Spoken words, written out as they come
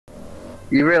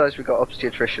You realise we've got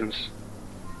obstetricians.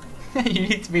 You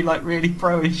need to be like really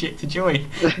pro and shit to join.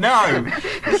 No!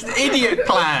 It's an idiot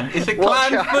clan! It's a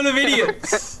clan full of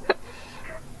idiots!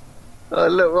 Oh,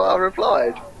 look what I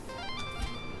replied.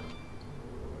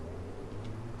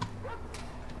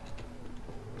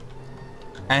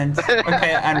 And,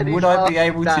 okay, and would I be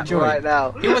able to join? Right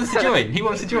now. He wants to join, he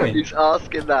wants to join. He's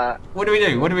asking that. What do we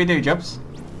do? What do we do, Jobs?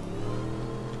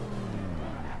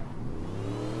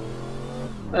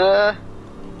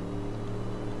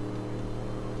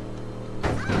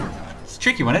 It's a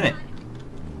tricky one, isn't it?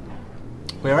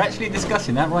 We're actually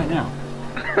discussing that right now.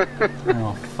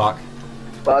 Oh, fuck.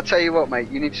 But I'll tell you what, mate,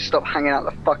 you need to stop hanging out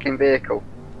the fucking vehicle.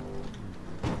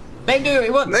 Let him do what he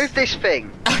wants. Move this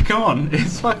thing. Come on,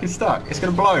 it's fucking stuck. It's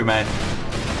gonna blow, man.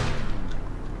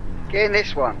 Get in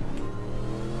this one.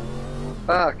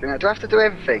 Fuck, do I have to do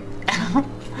everything?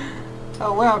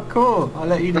 Oh wow, cool. I'll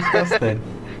let you discuss then.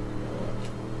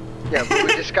 Yeah, but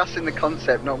we're discussing the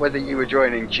concept, not whether you were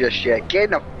joining just yet. Get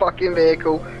in the fucking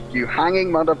vehicle, you hanging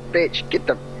mother bitch. Get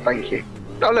the... Thank you.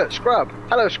 Oh look, Scrub.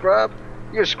 Hello, Scrub.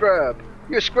 You're a scrub.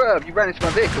 You're a scrub. You ran into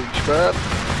my vehicle, you scrub.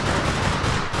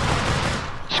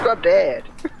 Scrub dead.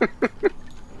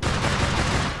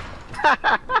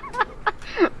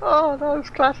 Oh, that was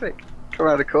classic. Come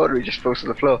around the corner, he just falls to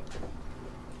the floor.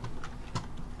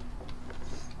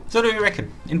 So what do you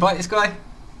reckon? Invite this guy?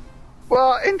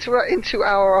 Well, into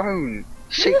our own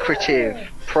secretive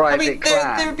private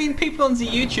clan. There have been people on the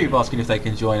YouTube asking if they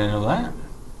can join and all that.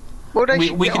 Well, they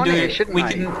we can do it.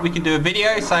 We can do a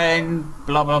video saying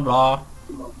blah blah blah.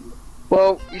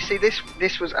 Well, you see,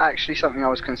 this was actually something I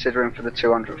was considering for the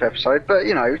 200th episode, but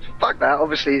you know, fuck that.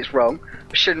 Obviously, it's wrong.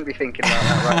 I shouldn't be thinking about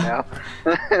that right now.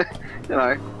 You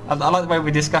know. I like the way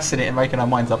we're discussing it and making our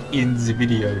minds up in the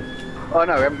video. Oh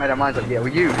no, we haven't made our minds up yet.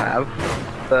 Well, you have,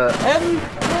 but yeah,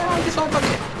 I just like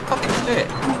it. Fuck it, let's do it.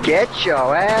 Get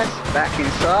your ass back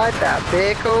inside that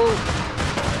vehicle.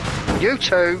 You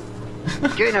two,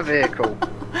 get in a vehicle.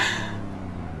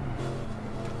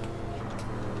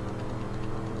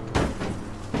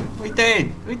 We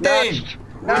doing? We doing? Nudged.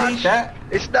 We Nudged. need that.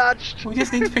 It's nudged. We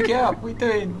just need to pick it up. We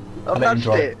doing? I've nudged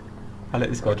it. I'll let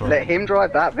this guy drive. Let him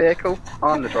drive that vehicle.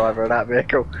 I'm the driver of that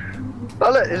vehicle.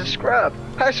 Oh look, there's a Scrub.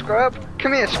 Hey Scrub,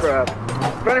 come here Scrub.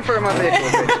 Run in front of my vehicle,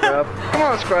 big Scrub. Come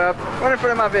on Scrub, run in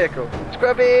front of my vehicle.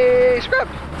 Scrubby, Scrub.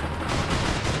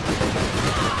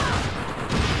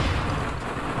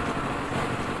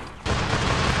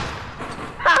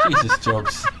 Jesus,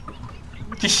 Jobs.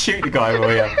 Just shoot the guy,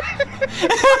 will you?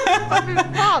 Having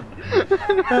fun.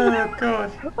 Oh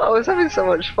god. I was having so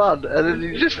much fun, and then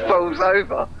he just falls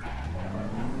over.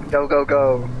 Go, go,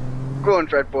 go. Go on,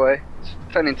 Dread Boy.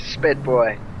 Turn into Sped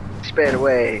Boy. Sped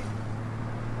away.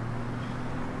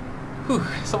 Whew,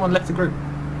 someone left the group.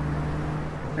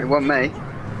 It wasn't me.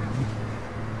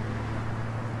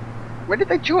 When did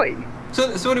they join? So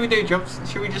what do we do, Jobs?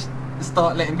 Should we just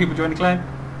start letting people join the clan?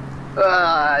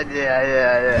 Yeah.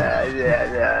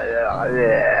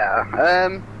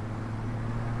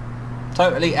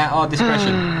 Totally at our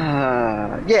discretion.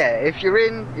 Yeah, if you're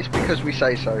in, it's because we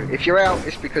say so. If you're out,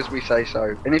 it's because we say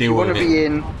so. And if Deal you want to with it. be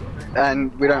in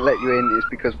and we don't let you in, it's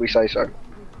because we say so.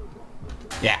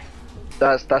 Yeah.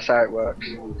 That's how it works.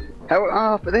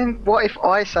 But then what if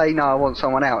I say no, I want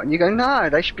someone out, and you go no,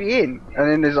 they should be in, and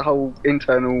then there's a whole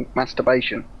internal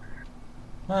masturbation.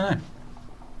 I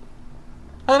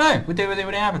don't know. We'll deal with it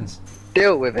when it happens.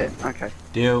 Deal with it. Okay.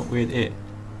 Deal with it.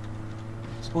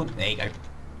 Spawn. There you go.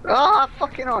 Ah,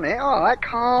 fucking on it. Alright,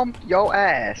 calm your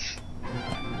ass.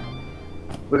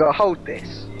 We gotta hold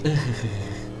this.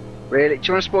 Really? Do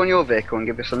you want to spawn your vehicle and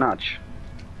give us a nudge?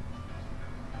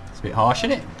 It's a bit harsh,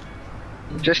 isn't it?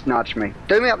 Just nudge me.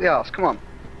 Do me up the arse, come on.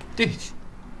 Dude.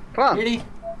 Come on. Really?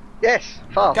 Yes,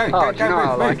 fast. Go, hard. go, You know I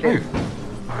move, like move, it.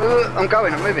 move. I'm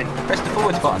going, I'm moving. Press the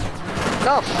forwards button.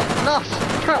 Nos!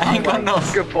 I ain't got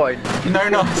nos. Good point. No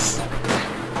nos.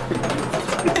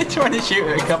 They're trying to shoot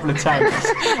at a couple of tanks.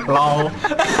 Lol.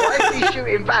 Why is he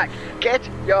shooting back? Get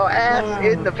your ass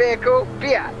in the vehicle,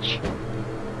 biatch.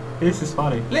 This is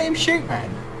funny. Let him shoot, man.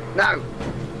 No.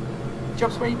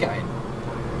 Jobs, where you going?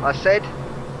 I said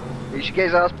he should get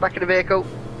his ass back in the vehicle.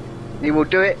 He will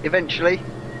do it eventually.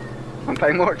 I'm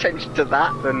paying more attention to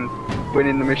that than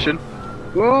winning the mission.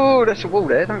 Ooh, there's a wall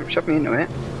there. Don't shove me into it.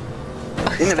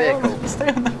 In the vehicle. Stay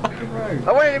on the fucking road.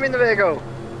 I wanted him in the vehicle.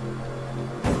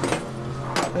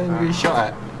 Don't be shot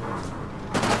at.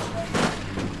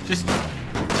 Just...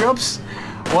 Jobs,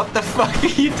 what the fuck are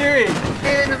you doing?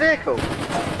 Get in the vehicle.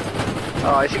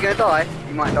 Oh, is he going to die?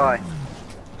 He might die.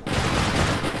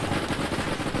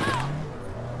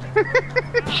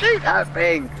 Shoot that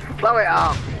thing. Blow it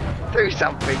up. Do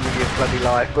something with your bloody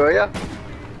life, will ya?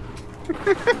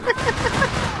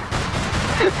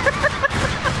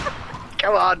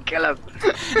 Come on, kill him.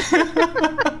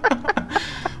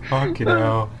 Fucking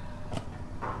hell.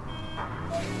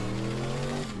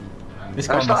 This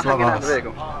guy must start love hanging out us. the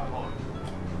vehicle.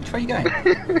 Which way are you going?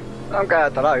 I'm going, I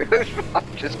don't know.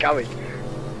 I'm just going.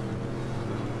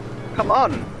 Come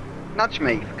on. Nudge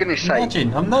me, for goodness sake.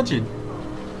 Nudging, I'm nudging.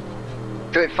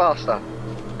 Do it faster.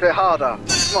 Do it harder.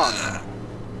 Come on.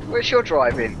 Where's your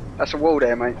driving? That's a wall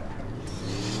there, mate.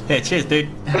 Yeah, cheers, dude.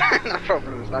 No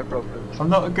problems, no problems. I'm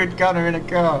not a good gunner in a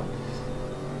car.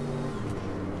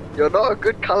 You're not a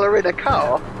good colour in a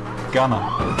car? Gunner.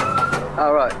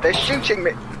 Alright, they're shooting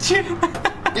me.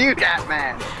 You that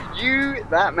man. You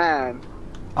that man.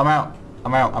 I'm out.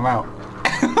 I'm out. I'm out.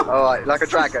 Alright, like a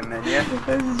dragon then, yeah?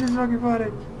 This is just fucking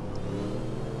funny.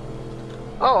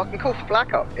 Oh, I can call for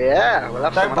backup. Yeah, we'll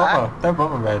have some Don't of that. bother. Don't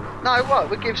bother, man. No, what?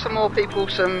 We'll give some more people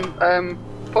some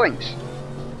points.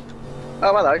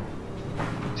 Oh, hello.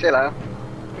 See you later.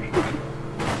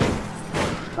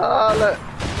 Oh, look.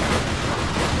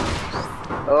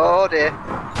 Oh, dear.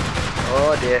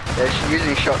 Oh, dear. They're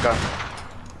using shotgun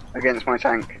against my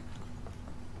tank.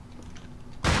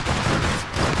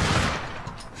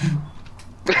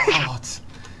 God.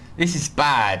 This is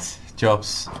bad,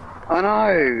 Jobs. I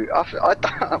know.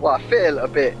 Well, I feel a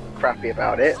bit crappy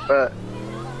about it, but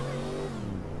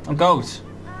I'm gold.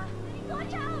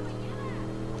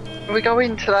 we go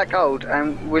into that gold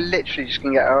and we're literally just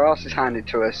gonna get our asses handed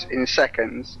to us in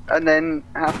seconds, and then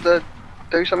have to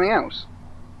do something else.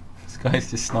 This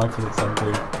guy's just sniping at some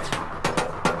dude.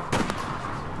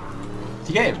 Did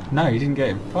you get him? No, you didn't get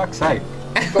him. Fuck's sake.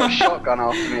 He's got a shotgun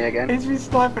after me again. He's been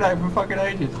sniping at him for fucking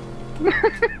ages.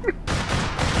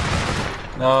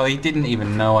 No, he didn't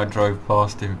even know I drove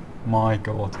past him. My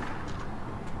god.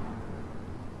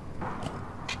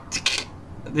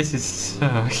 This is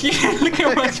yeah, look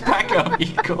how much backup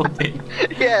you called in.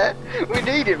 Yeah, we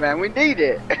need it, man. We need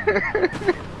it.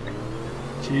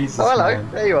 Jesus. Oh, hello.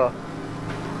 Man. There you are.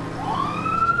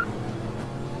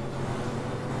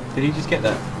 Did he just get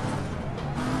that?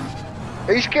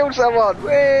 He's killed someone.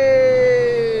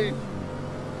 Whee!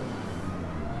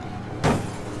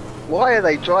 Why are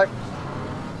they driving?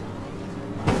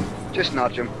 Just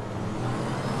nudge him.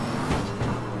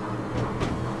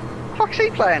 Fuck's he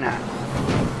playing at?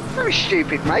 Very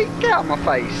stupid, mate. Get out of my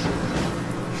face.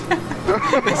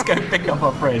 Let's go pick up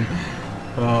our friend.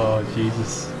 Oh,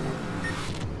 Jesus.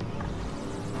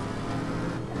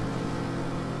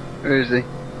 Who is he?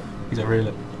 He's a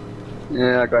real.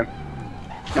 Yeah, I got him.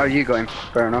 Oh, you got him.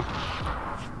 Fair enough.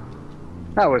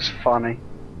 That was funny.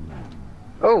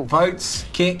 Oh, Votes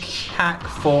kick hack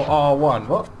for R1.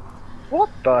 What? what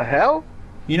the hell?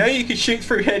 You know you can shoot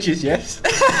through hedges, yes?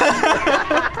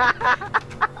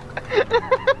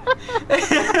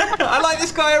 I like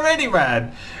this guy already,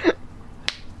 man.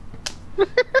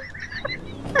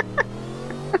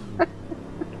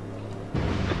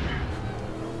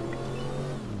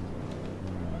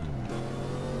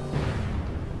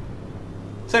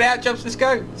 So the out jumps, let's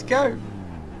go, let's go.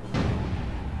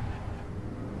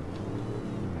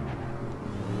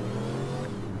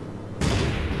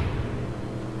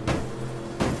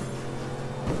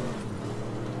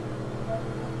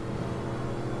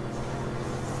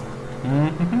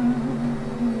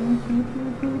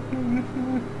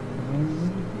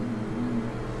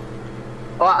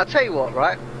 Alright, I'll tell you what,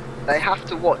 right? They have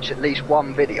to watch at least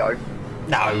one video.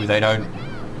 No, they don't.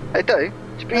 They do.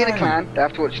 To be in a No. clan, they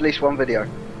have to watch at least one video.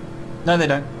 No, they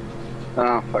don't.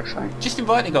 Oh, fuck's sake. Just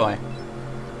invite the guy.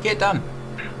 Get it done.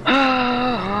 Oh,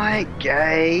 hi,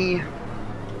 gay.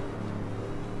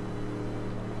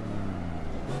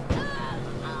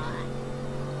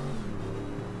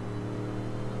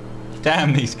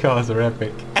 Damn, these cars are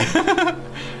epic.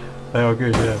 They are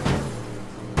good, yeah.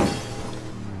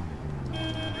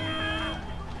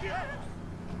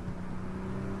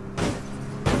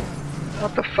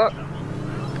 What the fuck?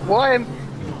 Why am...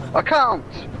 I can't.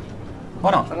 Why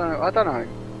not? I don't know.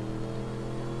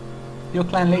 You're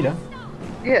clan leader.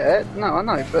 Yeah, no, I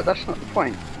know, but that's not the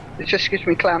point. It just gives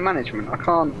me clan management. I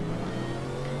can't...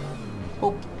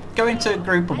 Well, go into a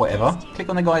group or whatever, click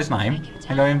on the guy's name,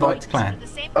 and go invite to clan.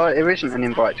 Oh, there isn't an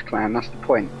invite to clan, that's the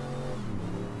point.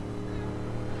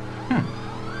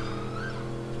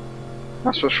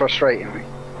 That's what's frustrating me.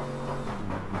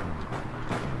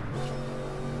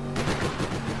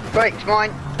 Right, it's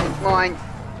mine. It's mine.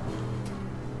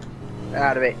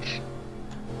 Out of it.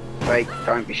 Wait,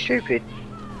 don't be stupid.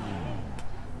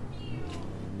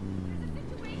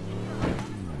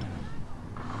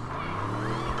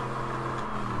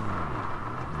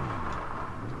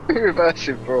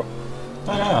 Reversing, bro. I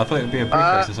don't know, I thought it would be a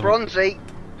briefcase or something. Bronzy,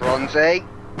 Bronzy.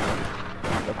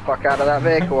 Get the fuck out of that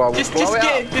vehicle. I will Just blow it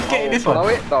get up. just get in this Blow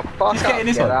one. it the fuck Just up. get in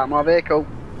this Get one. out of my vehicle.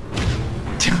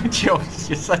 George,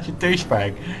 you're such a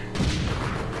douchebag.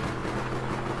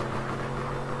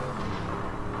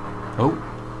 Oh.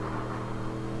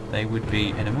 They would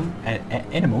be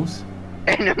enamels.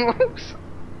 Animals?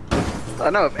 I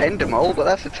know of Endemol, but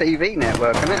that's a TV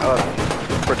network, isn't it? Or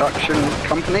production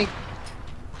company.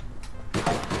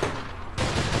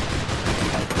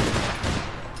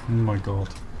 Oh my god.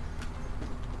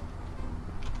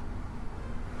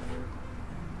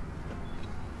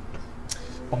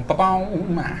 Bong ba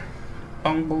bong.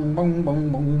 Bong bong bong bong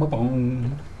bong ba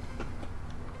bong.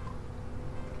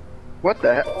 What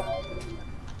the hell?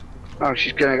 Oh,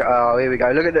 she's gonna go. Oh, here we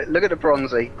go. Look at the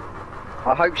Bronzy.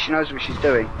 I hope she knows what she's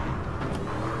doing,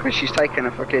 because she's taken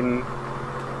a fucking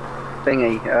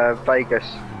thingy, Vegas.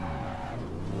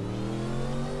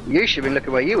 You should be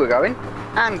looking where you were going,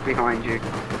 and behind you.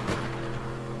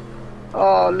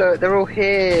 Oh look, they're all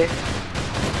here.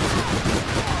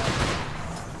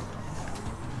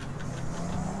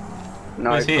 No,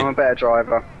 Where's he? I'm a better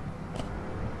driver.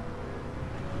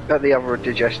 Got the other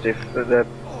digestive, the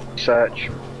search.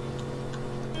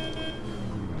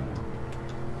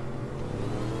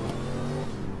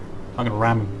 I'm gonna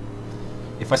ram him.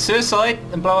 If I suicide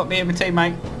and blow up me and my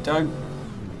teammate, don't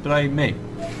blame me.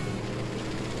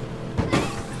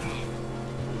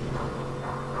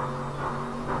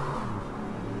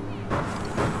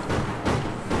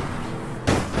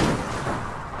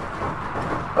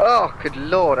 Oh, good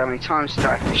lord, how many times did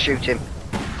I have to shoot him?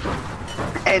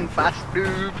 End fast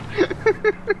noob!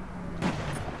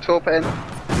 Top end,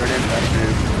 you're an end fast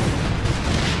noob.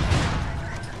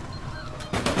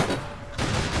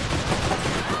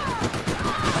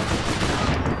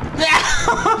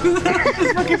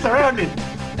 He's fucking surrounded.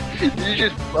 You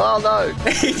just, oh no!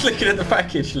 He's looking at the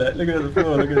package, looking at the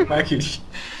floor, looking at the package.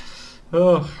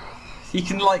 Oh, you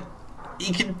can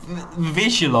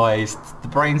visualise the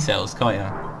brain cells, can't you?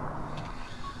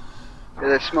 Yeah,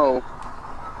 they're small.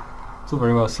 It's all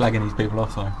very well slagging these people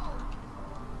off though.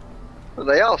 Well,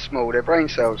 they are small, they're brain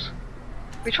cells.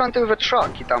 What are you trying to do with a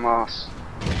truck, you dumbass?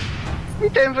 What are you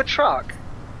doing with a truck?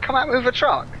 Come at me with a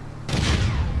truck.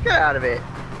 Get out of it.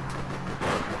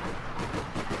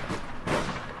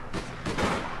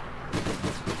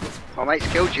 My mate's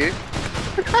killed you.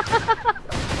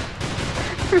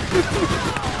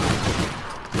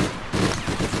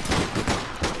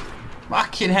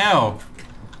 Fucking hell!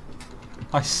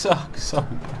 I suck so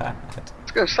bad. I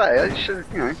was going to say, I should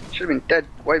have been dead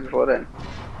way before then.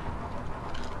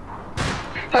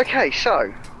 Okay,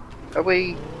 so, are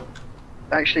we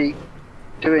actually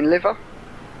doing liver?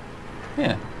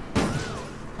 Yeah.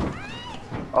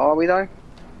 Are we though?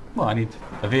 Well, I need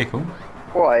a vehicle.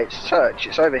 Why? It's search.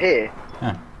 It's over here.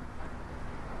 Ah.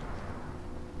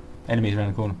 Enemies around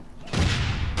the corner.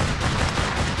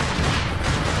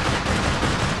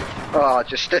 Oh, I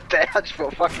just stood there. I just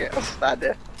thought, fuck it, I'll stand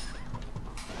there.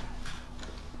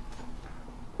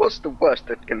 What's the worst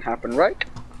that can happen, right?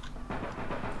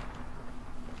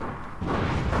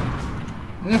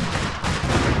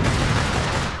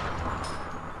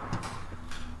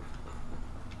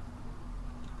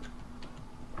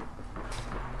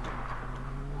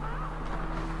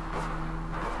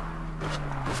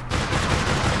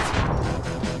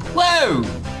 Whoa!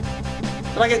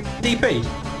 Did I get DP?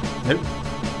 Nope.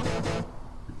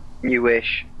 You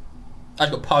wish. I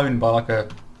just got pwned by like a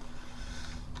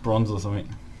bronze or something.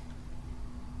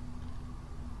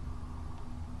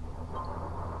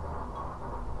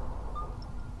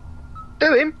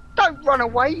 Do him! Don't run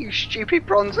away, you stupid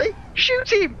Bronzy!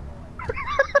 Shoot him!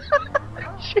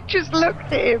 She just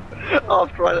looked at him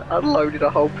after I unloaded a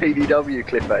whole PDW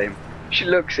clip at him. She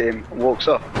looks at him and walks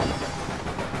off.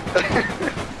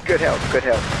 Good help, good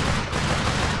help.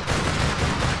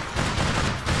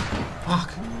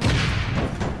 Fuck.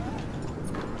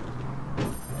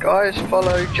 Guys,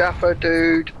 follow Jaffa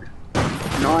Dude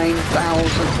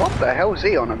 9,000. What the hell's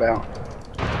he on about?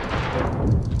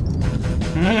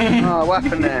 Oh, what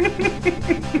happened there?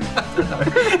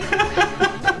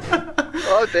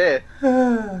 Oh dear.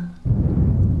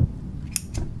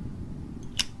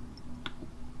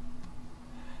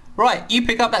 Right, you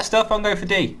pick up that stuff, I'll go for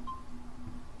D.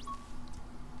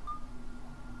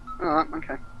 Alright,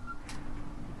 okay.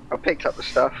 I picked up the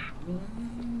stuff.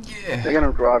 Yeah. They're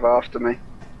gonna drive after me.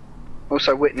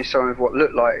 Also witnessed some of what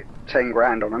looked like 10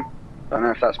 grand on them. Don't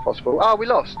know if that's possible. Oh, we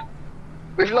lost.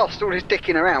 We've lost all this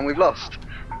dicking around. We've lost.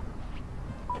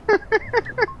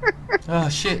 Oh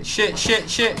shit, shit, shit,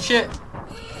 shit, shit.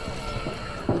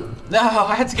 No,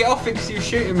 I had to get off it because he was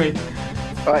shooting me.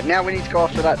 Right, now we need to go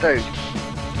after that dude.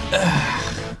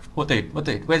 What dude? What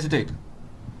dude? Where's the dude?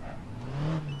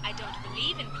 I don't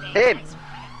believe in playing Him. nice with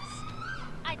friends.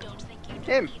 I don't think you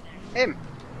do Him. either. Him.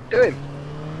 Do him.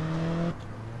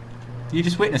 You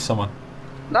just witnessed someone.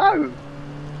 No.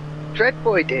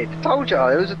 Dreadboy did. Told you,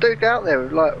 there was a dude out there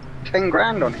with like 10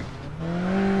 grand on him.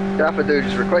 The other dude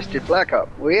has requested black up.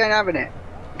 We ain't having it.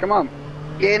 Come on.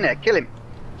 Get in there. Kill him.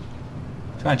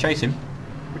 Try and chase him.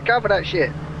 Recover that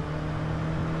shit.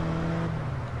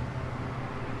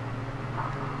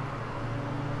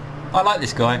 I like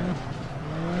this guy.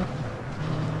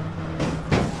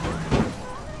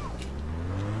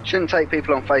 Shouldn't take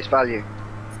people on face value.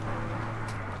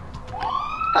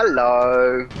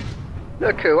 Hello.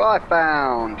 Look who I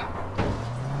found.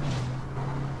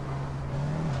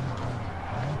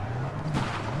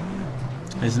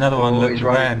 There's another one. Look, he's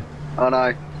ran. Oh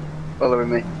no. Following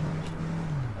me.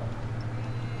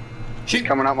 Shoot. He's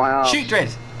coming up my arse. Shoot, Dread.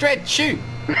 Dread, shoot.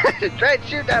 Dread,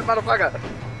 shoot that motherfucker.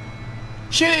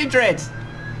 Shoot him, Dread.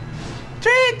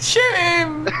 Dread, shoot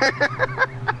him.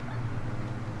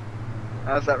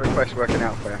 How's that request working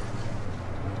out for you?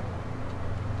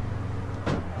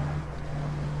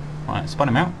 Right, spun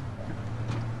him out.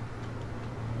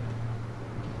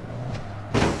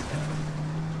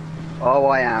 Oh,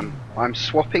 I am. I'm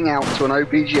swapping out to an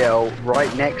O-PGL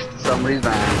right next to somebody's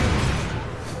van.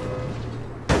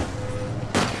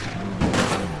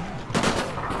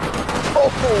 Oh,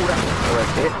 that's a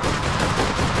correct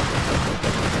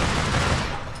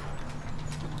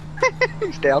hit.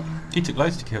 He's down. He took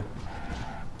loads to kill.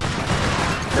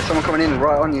 There's someone coming in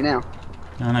right on you now.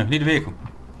 No, no, need a vehicle.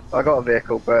 I got a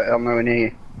vehicle, but I'm nowhere near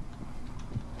you.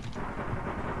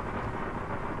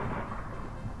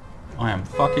 I am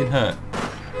fucking hurt.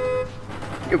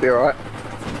 You'll be alright.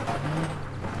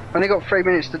 Only got 3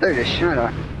 minutes to do this, you know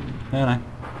that. No, no.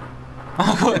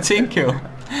 I got a team kill.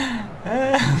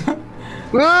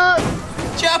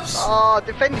 Jumps! Oh, I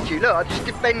defended you. Look, I just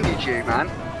defended you, man.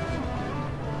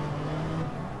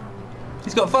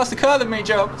 He's got a faster car than me,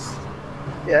 Jobs.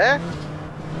 Yeah?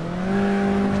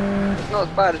 It's not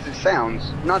as bad as it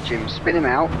sounds. Nudge him, spin him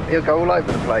out, he'll go all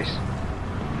over the place.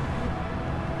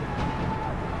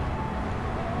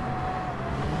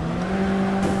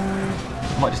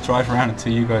 I might just drive around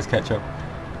until you guys catch up.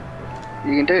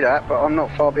 You can do that, but I'm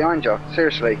not far behind you.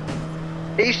 Seriously.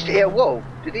 He's hit a wall.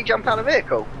 Did he jump out of the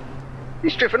vehicle?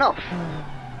 He's driven off.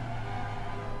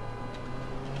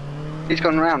 He's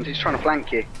gone around. He's trying to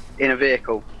flank you in a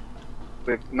vehicle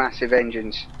with massive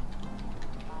engines.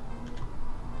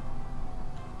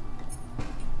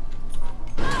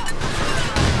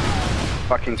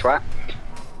 Fucking twat.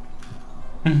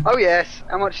 Oh yes.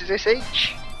 How much is this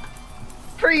each?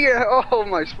 3,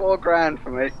 almost 4 grand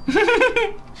for me.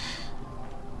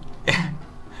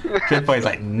 This boy's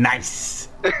like, nice.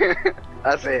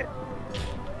 That's it.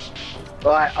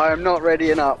 Right, I am not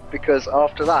readying up because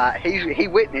after that, he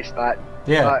witnessed that.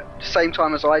 Yeah. Like, same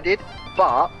time as I did,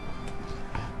 but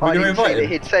I didn't see that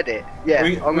he'd said it. Yeah,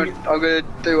 I'm gonna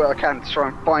do what I can to try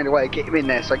and find a way to get him in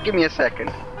there. So give me a second.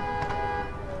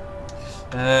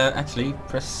 Actually,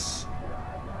 press.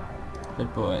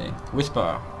 Good boy.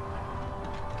 Whisper.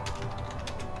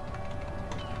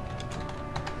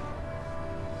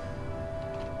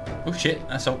 Oh shit,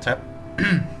 that's alt tab.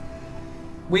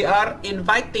 We are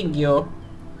inviting you.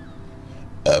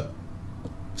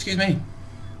 Excuse me.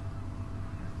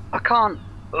 I can't.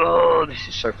 Oh, this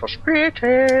is so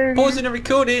frustrating. Pausing the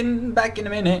recording, back in a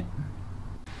minute.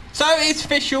 So it's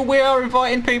official, we are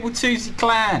inviting people to the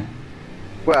clan.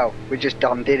 Well, we just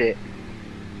done did it.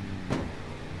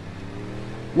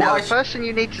 Now, Why the person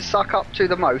you need to suck up to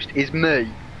the most is me.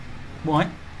 Why?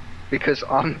 Because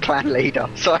I'm clan leader,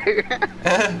 so...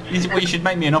 Well, you should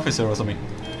make me an officer or something.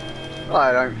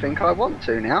 I don't think I want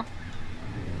to now.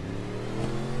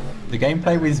 The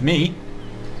gameplay with me.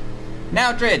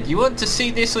 Now, Dread, you want to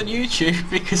see this on YouTube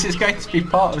because it's going to be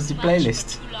part of the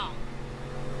playlist.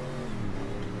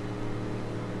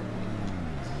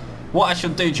 What I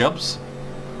should do, Jobs,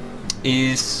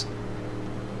 is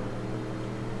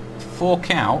fork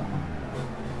out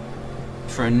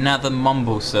for another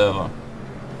Mumble server.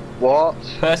 What?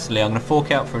 Personally, I'm going to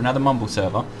fork out for another Mumble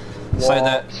server so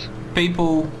that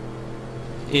people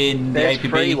in the There's APB...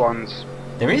 free ones.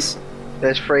 There is?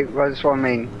 There's free. Well, that's what I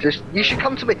mean. Just you should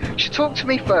come to me. You should talk to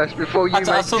me first before you.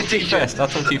 I'll talk to you first. I'll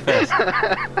talk to you first.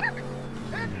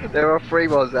 There are free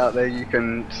ones out there you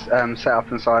can set up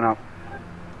and sign up.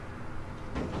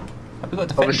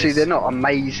 Obviously, this. they're not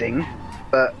amazing,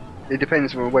 but it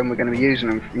depends on when we're going to be using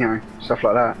them. You know, stuff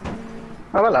like that.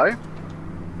 Oh, hello.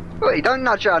 Well, you don't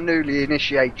nudge our newly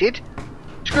initiated.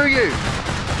 Screw you.